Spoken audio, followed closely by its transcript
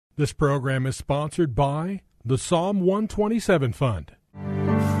This program is sponsored by the Psalm 127 Fund.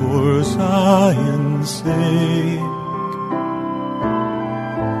 For Zion's sake,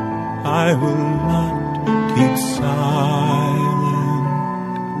 I will not keep silent.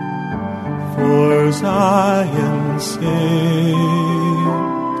 For Zion's sake,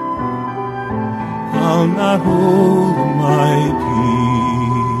 I'll not hold my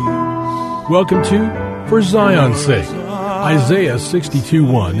peace. Welcome to For Zion's Sake. Isaiah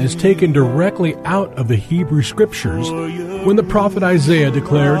 62:1 is taken directly out of the Hebrew Scriptures when the prophet Isaiah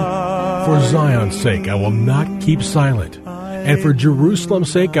declared, "For Zion's sake I will not keep silent, and for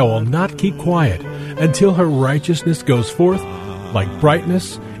Jerusalem's sake I will not keep quiet, until her righteousness goes forth like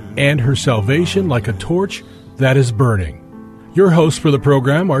brightness, and her salvation like a torch that is burning." Your hosts for the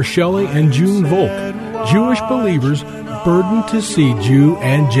program are Shelley and June Volk, Jewish believers burdened to see Jew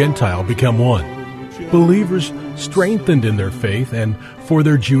and Gentile become one. Believers strengthened in their faith, and for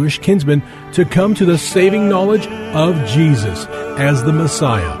their Jewish kinsmen to come to the saving knowledge of Jesus as the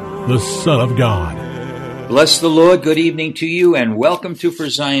Messiah, the Son of God. Bless the Lord. Good evening to you, and welcome to For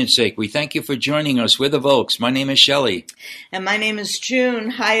Zion's Sake. We thank you for joining us. We're the Volks. My name is Shelley. And my name is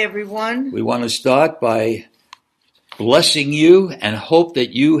June. Hi, everyone. We want to start by blessing you and hope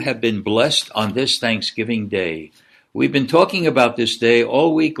that you have been blessed on this Thanksgiving Day. We've been talking about this day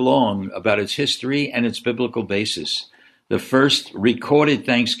all week long, about its history and its biblical basis. The first recorded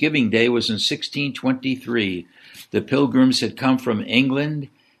Thanksgiving Day was in 1623. The Pilgrims had come from England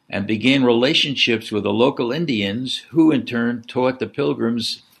and began relationships with the local Indians, who in turn taught the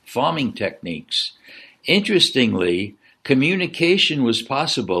Pilgrims farming techniques. Interestingly, communication was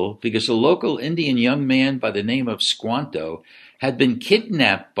possible because a local Indian young man by the name of Squanto had been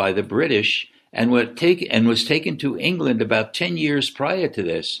kidnapped by the British and was taken to England about 10 years prior to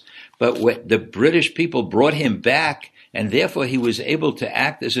this. But the British people brought him back, and therefore he was able to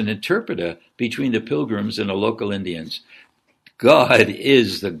act as an interpreter between the Pilgrims and the local Indians. God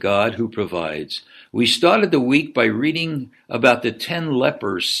is the God who provides. We started the week by reading about the 10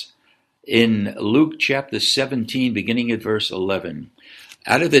 lepers in Luke chapter 17, beginning at verse 11.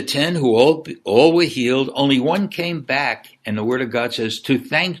 Out of the 10 who all were healed, only one came back, and the Word of God says, to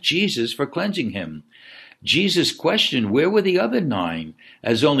thank Jesus for cleansing him. Jesus questioned, where were the other 9?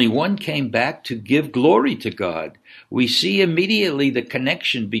 As only one came back to give glory to God. We see immediately the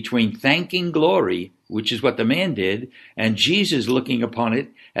connection between thanking glory, which is what the man did, and Jesus looking upon it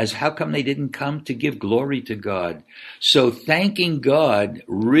as how come they didn't come to give glory to God. So thanking God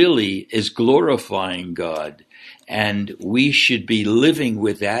really is glorifying God. And we should be living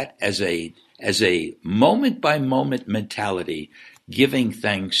with that as a moment-by-moment mentality, giving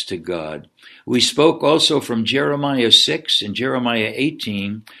thanks to God. We spoke also from Jeremiah 6 and Jeremiah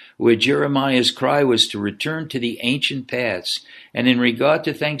 18, where Jeremiah's cry was to return to the ancient paths. And in regard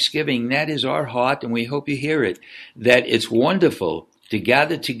to Thanksgiving, that is our heart, and we hope you hear it, that it's wonderful to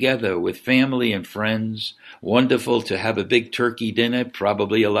gather together with family and friends, wonderful to have a big turkey dinner.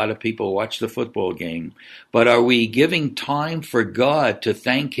 Probably a lot of people watch the football game. But are we giving time for God to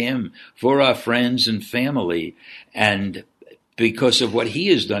thank Him for our friends and family? And because of what He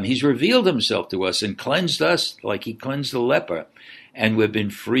has done, He's revealed Himself to us and cleansed us like He cleansed the leper. And we've been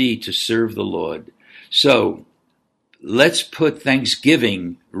free to serve the Lord. So let's put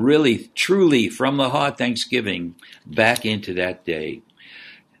Thanksgiving, really, truly, from the heart Thanksgiving, back into that day.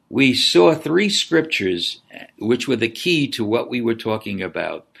 We saw 3 scriptures which were the key to what we were talking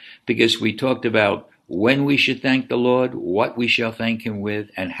about, because we talked about when we should thank the Lord, what we shall thank Him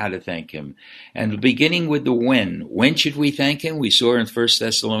with, and how to thank Him. And beginning with the when. When should we thank Him? We saw in 1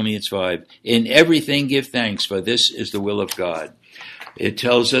 Thessalonians 5, in everything give thanks, for this is the will of God. It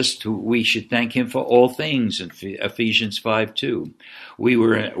tells us we should thank Him for all things in Ephesians 5:2.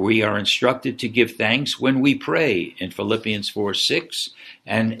 We are instructed to give thanks when we pray in Philippians 4:6.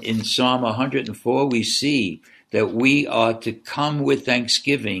 And in Psalm 104, we see that we are to come with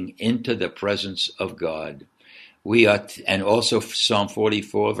thanksgiving into the presence of God. And also Psalm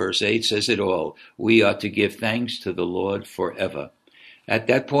 44 verse 8 says it all. We are to give thanks to the Lord forever. At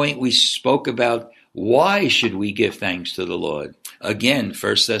that point, we spoke about why should we give thanks to the Lord? Again,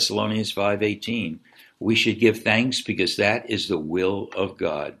 1 Thessalonians 5:18. We should give thanks because that is the will of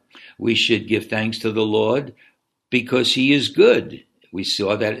God. We should give thanks to the Lord because He is good. We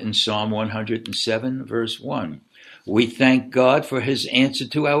saw that in Psalm 107, verse 1. We thank God for His answer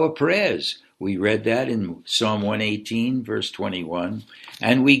to our prayers. We read that in Psalm 118, verse 21.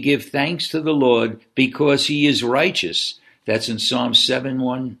 And we give thanks to the Lord because He is righteous. That's in Psalm 7,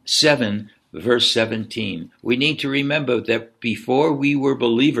 verse 17. We need to remember that before we were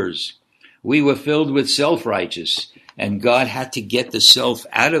believers, we were filled with self-righteous And God had to get the self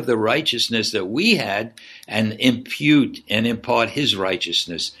out of the righteousness that we had and impute and impart his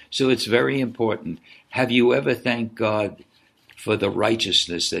righteousness. So it's very important. Have you ever thanked God for the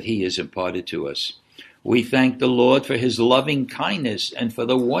righteousness that he has imparted to us? We thank the Lord for his loving kindness and for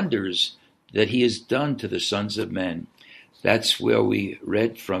the wonders that he has done to the sons of men. That's where we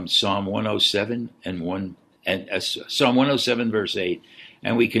read from Psalm 107 Psalm 107 verse 8.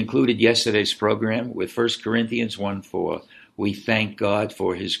 And we concluded yesterday's program with 1 Corinthians 1:4. We thank God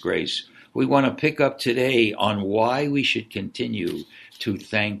for his grace. We want to pick up today on why we should continue to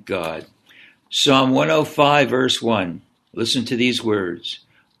thank God. Psalm 105 verse 1. Listen to these words.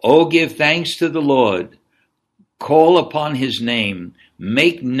 Oh, give thanks to the Lord. Call upon his name.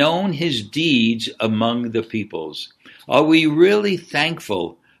 Make known his deeds among the peoples. Are we really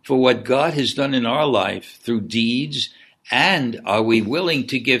thankful for what God has done in our life through deeds? And are we willing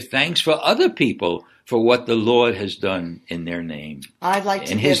to give thanks for other people for what the Lord has done in their name? I'd like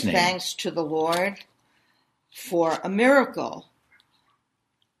to give thanks to the Lord for a miracle.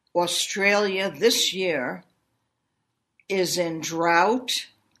 Australia this year is in drought,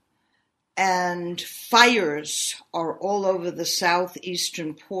 and fires are all over the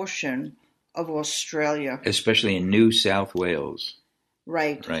southeastern portion of Australia. Especially in New South Wales.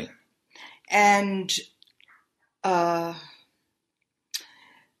 Right. Right. And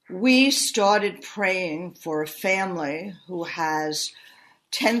we started praying for a family who has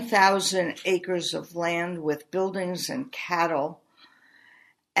 10,000 acres of land with buildings and cattle.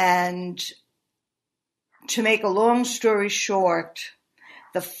 And to make a long story short,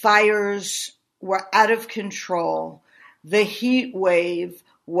 the fires were out of control. The heat wave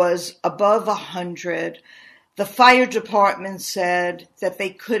was above 100. The fire department said that they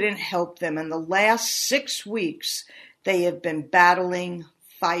couldn't help them. In the last 6 weeks, they have been battling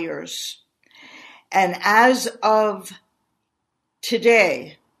fires. And as of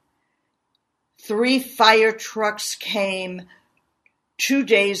today, 3 fire trucks came 2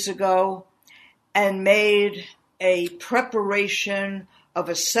 days ago and made a preparation of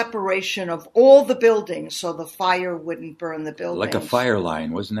a separation of all the buildings so the fire wouldn't burn the buildings. Like a fire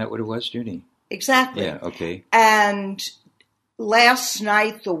line. Wasn't that what it was, Judy? Exactly. Yeah, okay. And last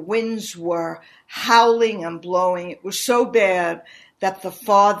night the winds were howling and blowing. It was so bad that the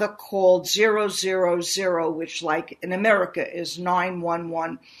father called 000, which like in America is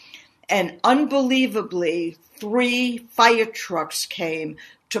 911. And unbelievably, 3 fire trucks came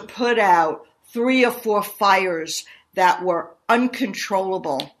to put out 3 or 4 fires that were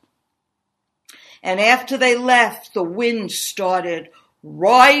uncontrollable. And after they left, the wind started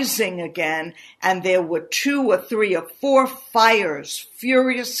rising again, and there were 2 or 3 or 4 fires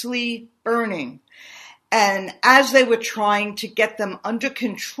furiously burning. And as they were trying to get them under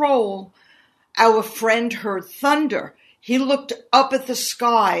control, our friend heard thunder. He looked up at the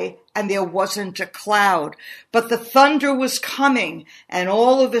sky, and there wasn't a cloud, but the thunder was coming, and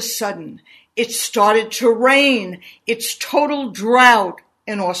all of a sudden, it started to rain. It's total drought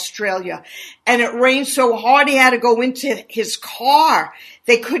in Australia. And it rained so hard he had to go into his car.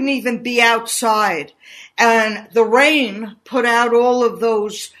 They couldn't even be outside. And the rain put out all of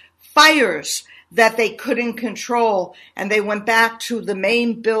those fires that they couldn't control. And they went back to the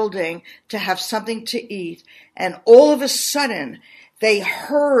main building to have something to eat. And all of a sudden, they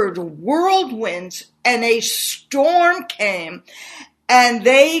heard whirlwinds and a storm came. And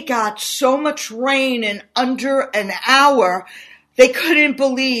they got so much rain in under an hour, they couldn't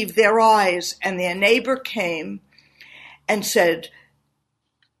believe their eyes. And their neighbor came and said,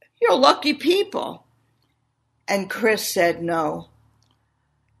 "You're lucky people." And Chris said, "No.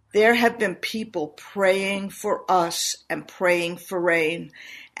 There have been people praying for us and praying for rain."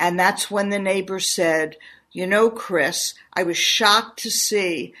 And that's when the neighbor said, "You know, Chris, I was shocked to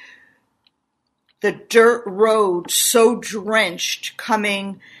see the dirt road so drenched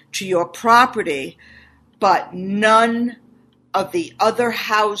coming to your property, but none of the other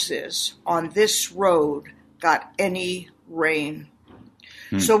houses on this road got any rain."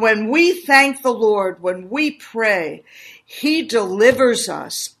 So when we thank the Lord, when we pray, he delivers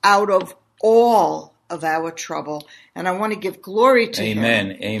us out of all of our trouble. And I want to give glory to him.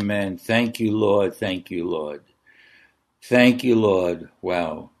 Amen. Amen. Thank you, Lord. Thank you, Lord. Thank you, Lord.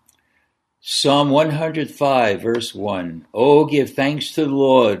 Wow. Psalm 105, verse 1. Oh, give thanks to the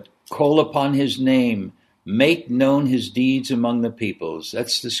Lord. Call upon his name. Make known his deeds among the peoples.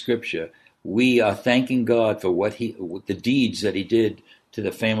 That's the scripture. We are thanking God for the deeds that he did to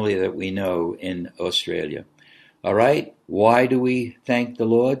the family that we know in Australia. All right. Why do we thank the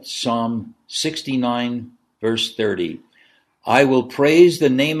Lord? Psalm 69, verse 30. I will praise the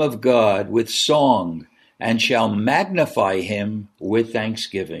name of God with song and shall magnify him with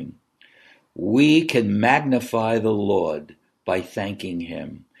thanksgiving. We can magnify the Lord by thanking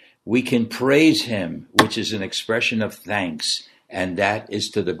him. We can praise him, which is an expression of thanks, and that is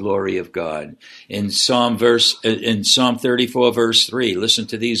to the glory of God. In Psalm 34, verse 3, listen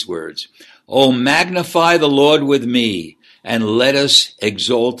to these words. Oh, magnify the Lord with me, and let us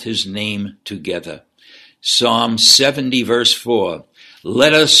exalt his name together. Psalm 70, verse 4,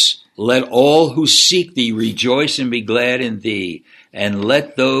 let all who seek thee rejoice and be glad in thee, and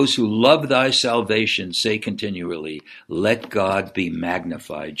let those who love thy salvation say continually, let God be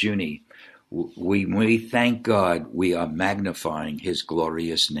magnified. Junie, when we thank God, we are magnifying his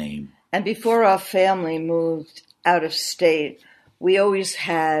glorious name. And before our family moved out of state, we always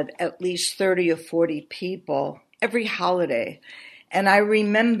had at least 30 or 40 people every holiday. And I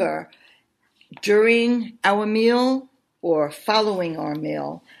remember during our meal or following our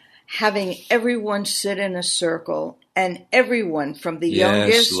meal, having everyone sit in a circle, and everyone from the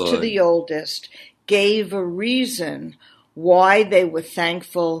youngest to the oldest gave a reason why they were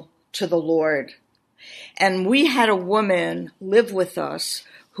thankful to the Lord. And we had a woman live with us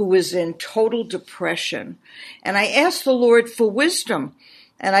who was in total depression. And I asked the Lord for wisdom.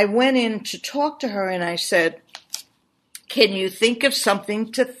 And I went in to talk to her and I said, can you think of something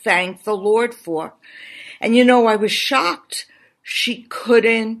to thank the Lord for? And I was shocked. She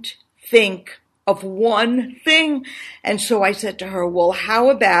couldn't think of one thing. And so I said to her, well, how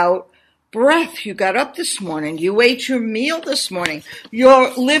about breath? You got up this morning. You ate your meal this morning.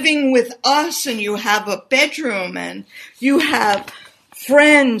 You're living with us and you have a bedroom and you have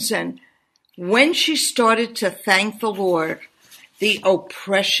friends. And when she started to thank the Lord, the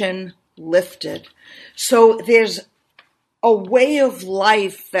oppression lifted. So there's a way of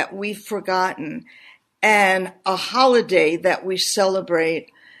life that we've forgotten and a holiday that we celebrate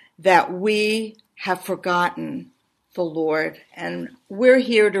that we have forgotten the Lord. And we're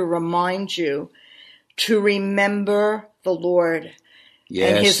here to remind you to remember the Lord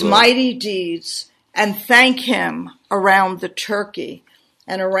and his mighty deeds and thank him around the turkey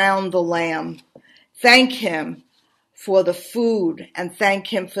and around the lamb. Thank him for the food and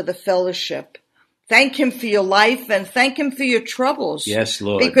thank him for the fellowship. Thank him for your life and thank him for your troubles. Yes,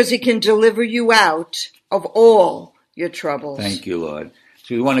 Lord. Because he can deliver you out of all your troubles. Thank you, Lord.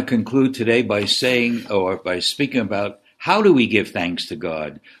 So we want to conclude today by speaking about how do we give thanks to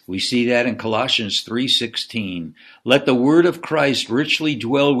God. We see that in Colossians 3:16. Let the word of Christ richly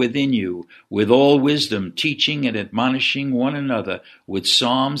dwell within you, with all wisdom, teaching and admonishing one another with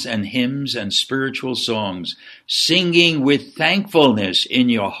psalms and hymns and spiritual songs, singing with thankfulness in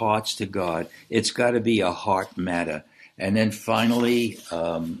your hearts to God. It's got to be a heart matter. And then finally,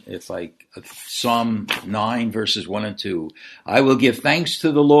 Psalm 9, verses 1 and 2. I will give thanks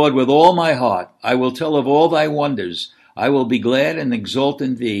to the Lord with all my heart. I will tell of all thy wonders. I will be glad and exult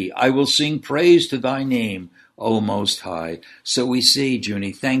in thee. I will sing praise to thy name, O Most High. So we see,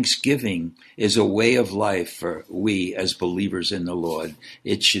 Junie, thanksgiving is a way of life for we as believers in the Lord.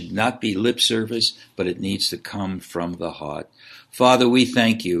 It should not be lip service, but it needs to come from the heart. Father, we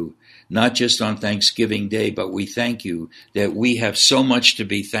thank you. Not just on Thanksgiving Day, but we thank you that we have so much to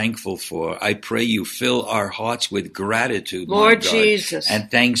be thankful for. I pray you fill our hearts with gratitude, Lord God, Jesus.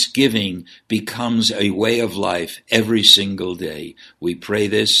 and thanksgiving becomes a way of life every single day. We pray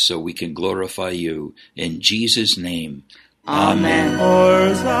this so we can glorify you. In Jesus' name, amen.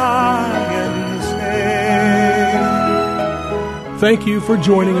 For Zion's sake. Thank you for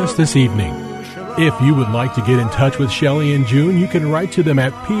joining us this evening. If you would like to get in touch with Shelley and June, you can write to them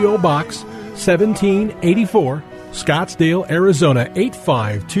at P.O. Box 1784, Scottsdale, Arizona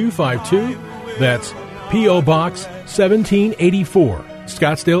 85252. That's P.O. Box 1784,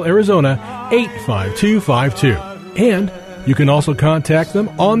 Scottsdale, Arizona 85252. And you can also contact them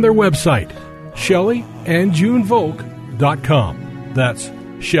on their website, ShelleyandJuneVolk.com. That's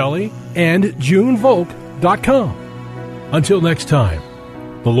ShelleyandJuneVolk.com. Until next time,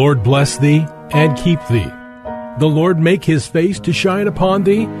 the Lord bless thee and keep thee. The Lord make his face to shine upon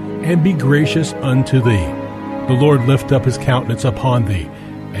thee, and be gracious unto thee. The Lord lift up his countenance upon thee,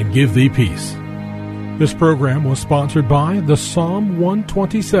 and give thee peace. This program was sponsored by the Psalm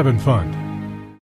 127 Fund.